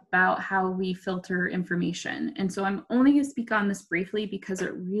about how we filter information. And so I'm only going to speak on this briefly because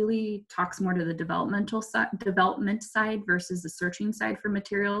it really talks more to the development side versus the searching side for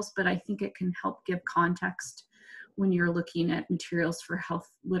materials, but I think it can help give context when you're looking at materials for health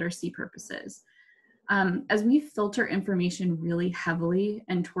literacy purposes. As we filter information really heavily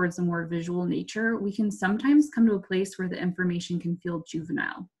and towards a more visual nature, we can sometimes come to a place where the information can feel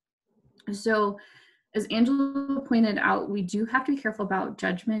juvenile. So as Angela pointed out, we do have to be careful about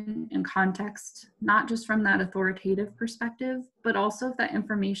judgment and context, not just from that authoritative perspective, but also if that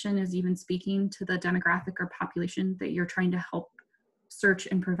information is even speaking to the demographic or population that you're trying to help search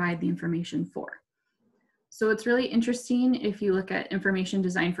and provide the information for. So it's really interesting if you look at information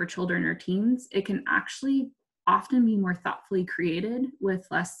designed for children or teens, it can actually often be more thoughtfully created with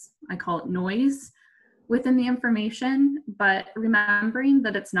less, I call it noise, within the information, but remembering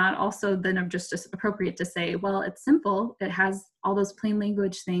that it's not also then just as appropriate to say, well, it's simple, it has all those plain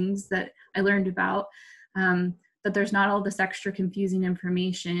language things that I learned about, but there's not all this extra confusing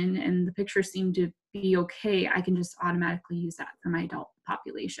information and the pictures seem to be okay, I can just automatically use that for my adult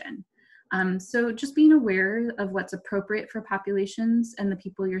population. So just being aware of what's appropriate for populations and the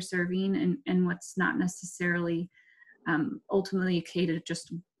people you're serving and what's not necessarily ultimately okay to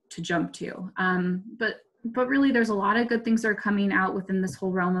just to jump to. But really there's a lot of good things that are coming out within this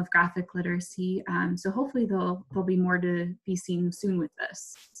whole realm of graphic literacy. So hopefully there'll be more to be seen soon with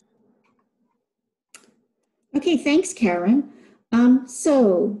this. Okay, thanks, Karen.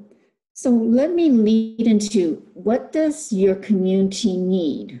 So let me lead into what does your community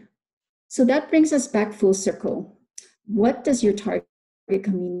need? So that brings us back full circle. What does your target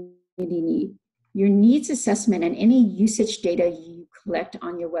community need? Your needs assessment and any usage data you collect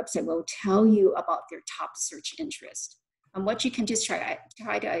on your website will tell you about their top search interest. And what you can do is try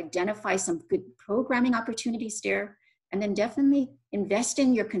to identify some good programming opportunities there, and then definitely invest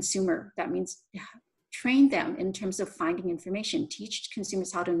in your consumer. That means train them in terms of finding information, teach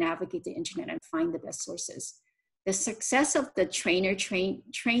consumers how to navigate the internet and find the best sources. The success of the train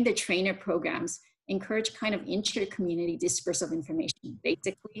the trainer programs encourage kind of inter-community disperse of information.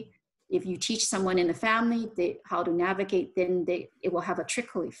 Basically, if you teach someone in the family how to navigate, then it will have a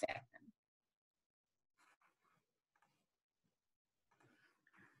trickle effect.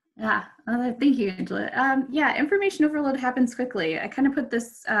 Yeah, thank you, Angela. Yeah, information overload happens quickly. I kind of put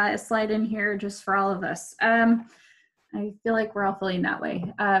this slide in here just for all of us. I feel like we're all feeling that way,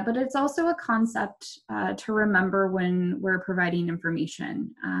 but it's also a concept to remember when we're providing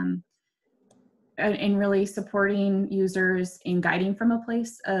information. in really supporting users in guiding from a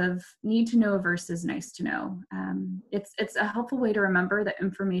place of need to know versus nice to know. It's a helpful way to remember that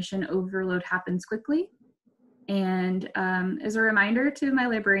information overload happens quickly. And as a reminder to my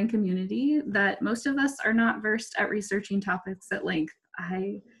librarian community that most of us are not versed at researching topics at length.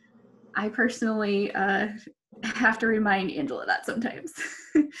 I personally have to remind Angela that sometimes.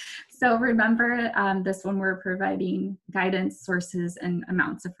 So remember this when we're providing guidance, sources, and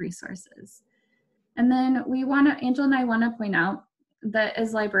amounts of resources. And then Angela and I want to point out that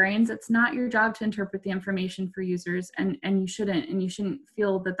as librarians, it's not your job to interpret the information for users, and you shouldn't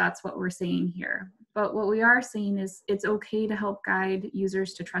feel that that's what we're saying here. But what we are saying is it's okay to help guide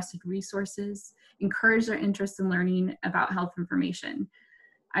users to trusted resources, encourage their interest in learning about health information.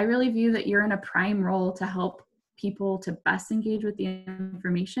 I really view that you're in a prime role to help people to best engage with the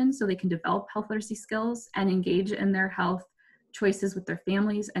information so they can develop health literacy skills and engage in their health choices with their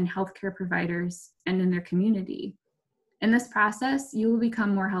families and healthcare providers and in their community. In this process, you will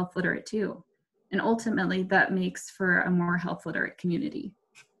become more health literate too. And ultimately, that makes for a more health literate community.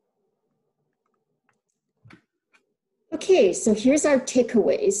 Okay, so here's our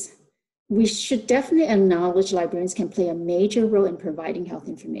takeaways. We should definitely acknowledge librarians can play a major role in providing health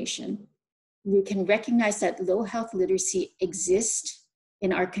information. We can recognize that low health literacy exists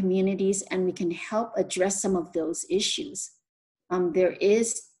in our communities, and we can help address some of those issues. There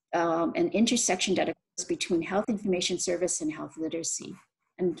is an intersection that occurs between health information service and health literacy.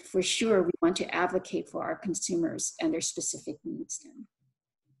 And for sure, we want to advocate for our consumers and their specific needs then.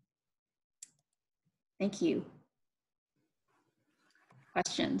 Thank you.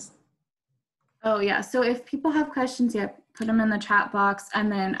 Questions? Oh yeah, so if people have questions, yeah, put them in the chat box.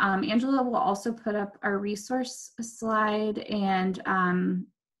 And then Angela will also put up our resource slide and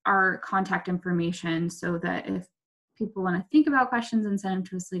our contact information so that if people want to think about questions and send them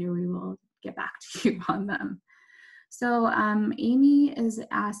to us later, we will get back to you on them. So Amy is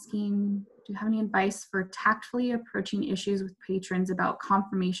asking, do you have any advice for tactfully approaching issues with patrons about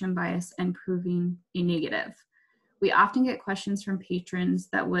confirmation bias and proving a negative? We often get questions from patrons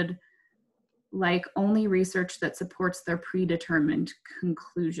that would like only research that supports their predetermined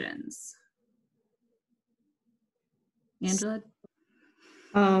conclusions. Angela?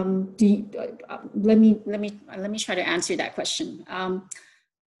 Let me try to answer that question.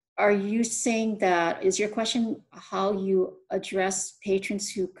 Are you saying that, is your question how you address patrons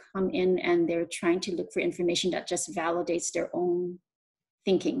who come in and they're trying to look for information that just validates their own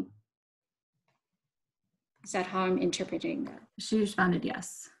thinking? Is that how I'm interpreting that? She responded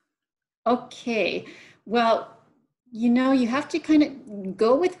yes. Okay, well, you have to kind of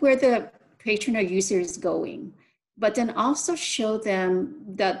go with where the patron or user is going, but then also show them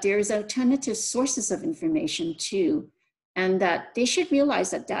that there's alternative sources of information too, and that they should realize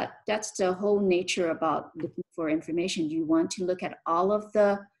that that's the whole nature about looking for information. You want to look at all of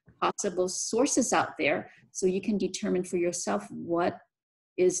the possible sources out there so you can determine for yourself what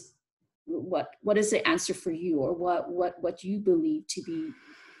is the answer for you, or what you believe to be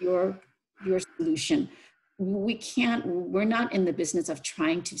your solution. We're not in the business of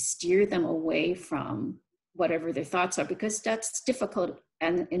trying to steer them away from whatever their thoughts are, because that's difficult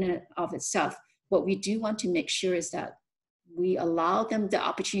and in and of itself. What we do want to make sure is that we allow them the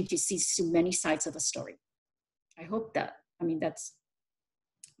opportunity to see so many sides of a story. I hope that kind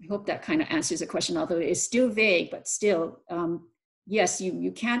of answers the question, although it's still vague, but still, yes,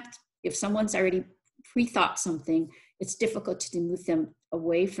 you can't, if someone's already pre-thought something, it's difficult to move them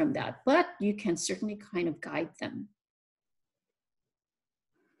away from that, but you can certainly kind of guide them.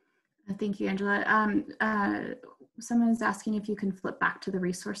 Thank you, Angela. Someone is asking if you can flip back to the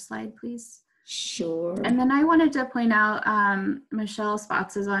resource slide, please. Sure. And then I wanted to point out Michelle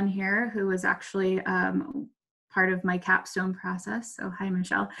Spots is on here, who was actually part of my capstone process. So hi,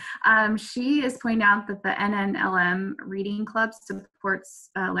 Michelle. She is pointing out that the NNLM Reading Club supports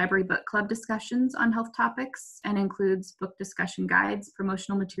library book club discussions on health topics and includes book discussion guides,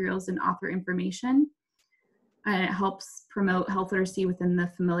 promotional materials, and author information. And it helps promote health literacy within the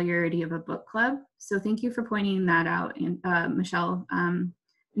familiarity of a book club. So thank you for pointing that out, Michelle. And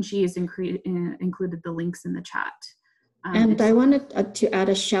she has included the links in the chat. And I wanted to add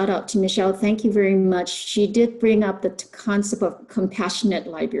a shout out to Michelle. Thank you very much. She did bring up the concept of compassionate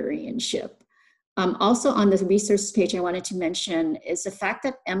librarianship. Also on the resource page, I wanted to mention is the fact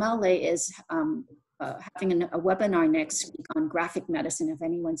that MLA is having a webinar next week on graphic medicine if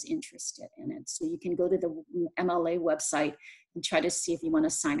anyone's interested in it. So you can go to the MLA website and try to see if you want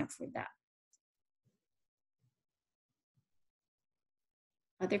to sign up for that.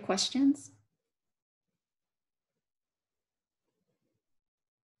 Other questions?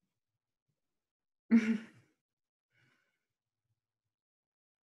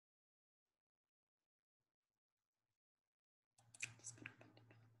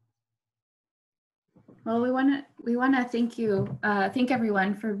 Well, we want to thank you, thank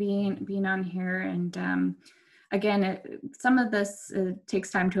everyone for being on here. And again, some of this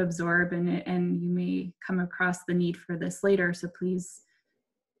takes time to absorb, and you may come across the need for this later. So please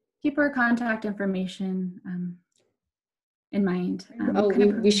keep our contact information in mind.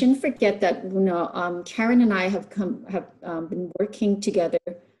 We shouldn't forget that Karen and I have been working together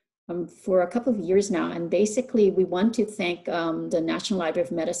for a couple of years now, and basically we want to thank the National Library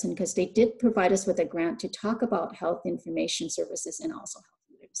of Medicine, because they did provide us with a grant to talk about health information services and also health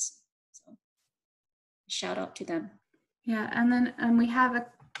literacy. So shout out to them. Yeah, and then we have a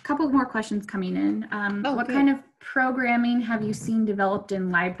couple more questions coming in. What good. kind of programming have you seen developed in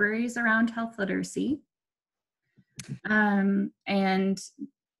libraries around health literacy?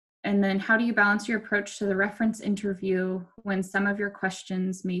 And then how do you balance your approach to the reference interview when some of your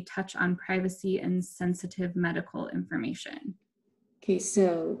questions may touch on privacy and sensitive medical information? Okay,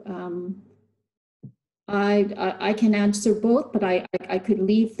 so I can answer both, but I could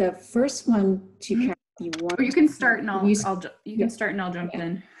leave the first one to Karen if you want. Or you can start and I'll jump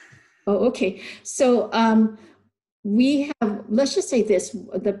in. Oh, okay. So we have, let's just say this,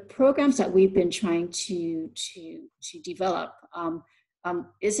 the programs that we've been trying to develop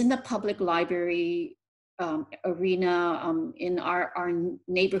is in the public library arena in our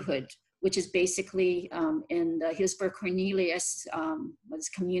neighborhood, which is basically in the Hillsborough Cornelius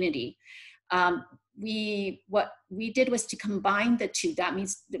community. What we did was to combine the two. That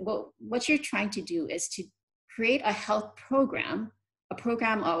means what you're trying to do is to create a health program,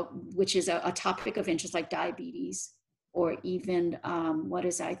 which is a topic of interest like diabetes, or even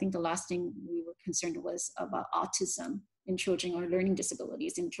I think the last thing we were concerned was about autism in children, or learning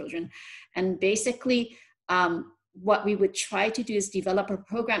disabilities in children. And basically what we would try to do is develop a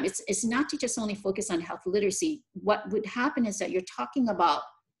program. It's not to just only focus on health literacy. What would happen is that you're talking about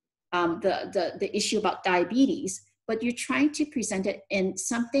the issue about diabetes, but you're trying to present it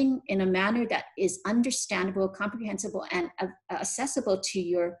in a manner that is understandable, comprehensible, and accessible to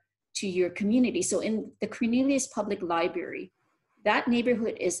your community. So in the Cornelius Public Library, that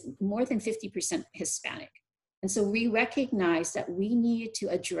neighborhood is more than 50% Hispanic. And so we recognize that we needed to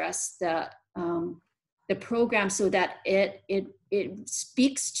address the program so that it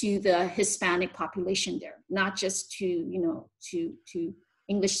speaks to the Hispanic population there, not just to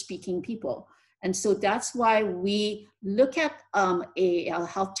English-speaking people. And so that's why we look at a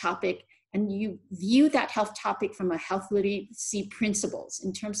health topic, and you view that health topic from a health literacy principles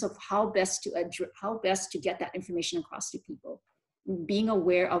in terms of how best to get that information across to people, being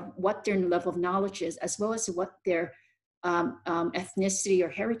aware of what their level of knowledge is, as well as what their ethnicity or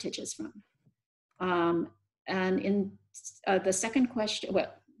heritage is from. And in the second question,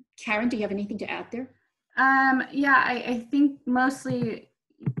 well, Karen, do you have anything to add there? Yeah, I think mostly,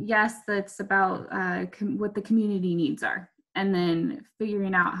 yes, that's about what the community needs are, and then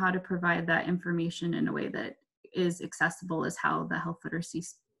figuring out how to provide that information in a way that is accessible is how the health literacy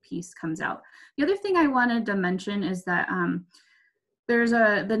piece comes out. The other thing I wanted to mention is that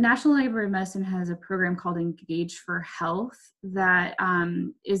the National Library of Medicine has a program called Engage for Health that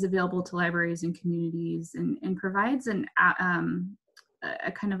is available to libraries and communities, and provides a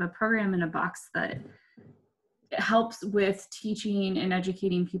kind of a program in a box that helps with teaching and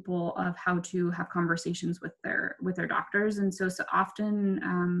educating people of how to have conversations with their doctors, and so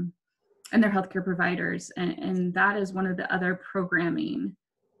often and their healthcare providers, and that is one of the other programming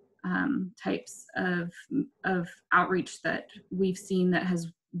types of outreach that we've seen that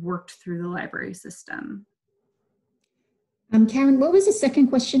has worked through the library system. Karen, what was the second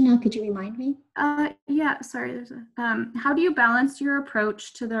question now? Could you remind me? Yeah, sorry. How do you balance your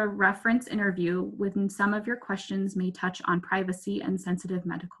approach to the reference interview when some of your questions may touch on privacy and sensitive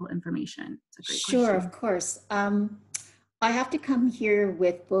medical information? It's a great question. Sure, of course. I have to come here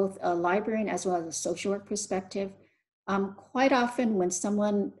with both a librarian as well as a social work perspective. Quite often when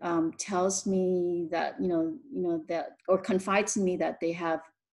someone tells me that, that, or confides in me that they have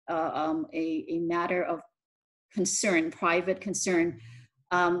a matter of concern, private concern,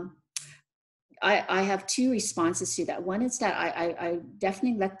 I have two responses to that. One is that I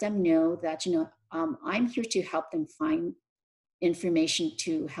definitely let them know that, I'm here to help them find information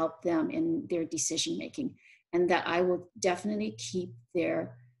to help them in their decision making, and that I will definitely keep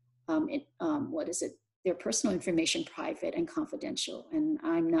their their personal information private and confidential. And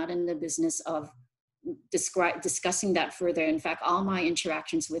I'm not in the business of discussing that further. In fact, all my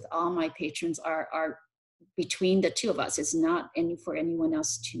interactions with all my patrons are between the two of us. It's not for anyone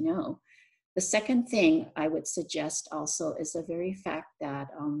else to know. The second thing I would suggest also is the very fact that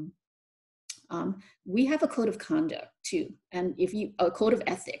we have a code of conduct too, and a code of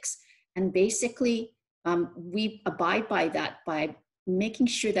ethics, and basically we abide by that by making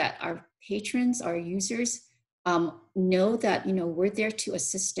sure that our patrons, our users, know that we're there to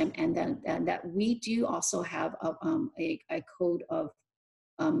assist them, and that we do also have a code of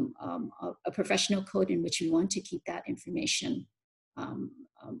a professional code in which we want to keep that information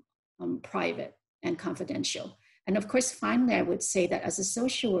private and confidential. And of course, finally, I would say that as a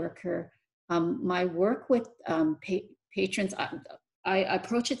social worker, my work with patrons, I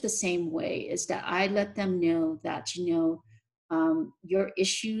approach it the same way, is that I let them know that, your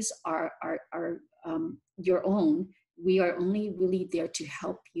issues are your own. We are only really there to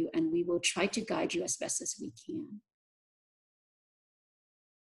help you, and we will try to guide you as best as we can.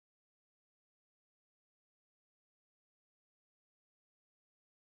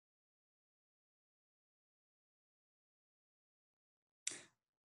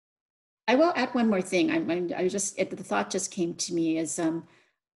 I will add one more thing. The thought just came to me is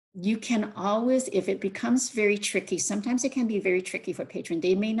you can always, if it becomes very tricky, sometimes it can be very tricky for patrons.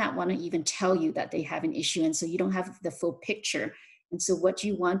 They may not want to even tell you that they have an issue, and so you don't have the full picture. And so what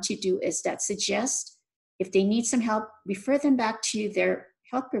you want to do is that suggest, if they need some help, refer them back to their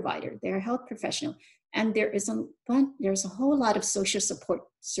health provider, their health professional. And there's a whole lot of social support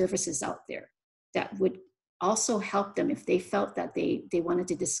services out there that would also help them if they felt that they wanted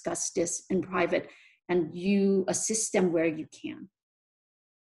to discuss this in private, and you assist them where you can.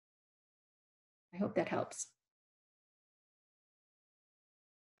 I hope that helps.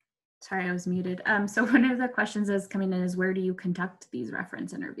 Sorry, I was muted. So one of the questions that's coming in is, where do you conduct these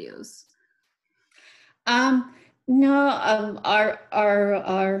reference interviews? No,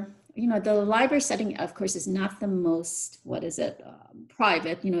 the library setting, of course, is not the most,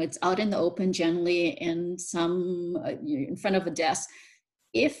 private. It's out in the open, generally in in front of a desk.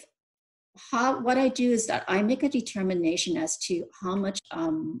 What I do is that I make a determination as to how much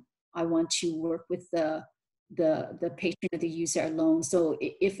I want to work with the patron or the user alone. So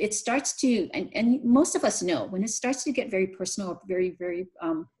if it starts to, and most of us know, when it starts to get very personal, very, very,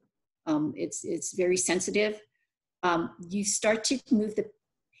 it's very sensitive, you start to move the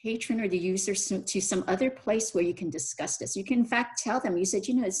patron or the user to some other place where you can discuss this. You can in fact tell them, you said,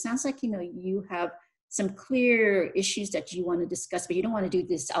 it sounds like, you have some clear issues that you want to discuss, but you don't want to do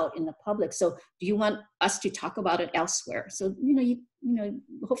this out in the public. So do you want us to talk about it elsewhere? So,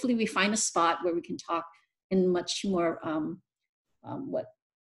 hopefully we find a spot where we can talk in much more,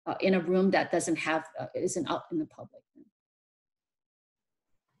 in a room that isn't out in the public.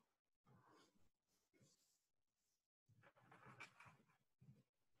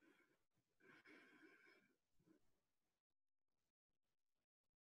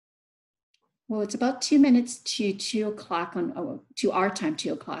 Well, it's about 2 minutes to 2 o'clock to our time,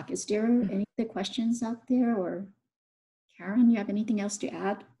 2 o'clock. Is there any other questions out there? Or Karen, you have anything else to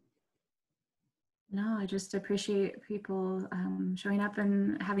add? No, I just appreciate people showing up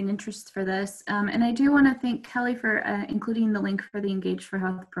and having interest for this. And I do want to thank Kelly for including the link for the Engage for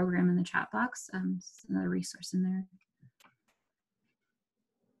Health program in the chat box. It's another resource in there.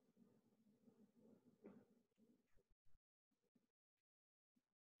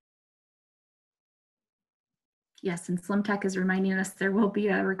 Yes, and Slim Tech is reminding us there will be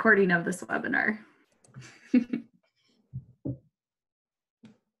a recording of this webinar.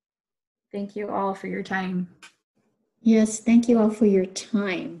 Thank you all for your time. Yes, thank you all for your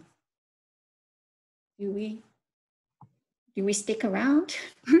time. Do we stick around?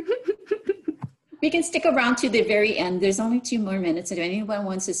 We can stick around to the very end. There's only 2 more minutes. If anyone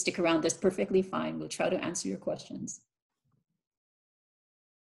wants to stick around, that's perfectly fine. We'll try to answer your questions.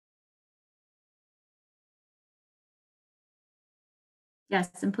 Yes,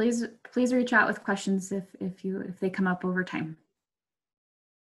 and please reach out with questions if they come up over time.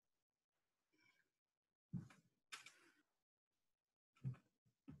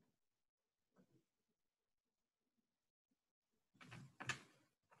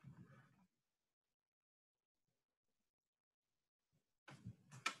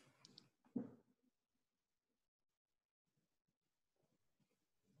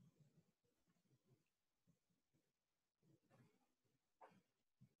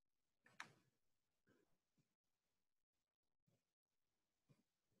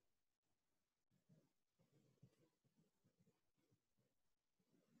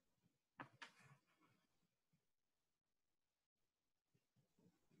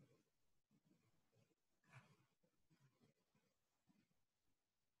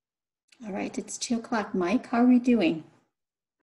 All right, it's 2 o'clock. Mike, how are we doing?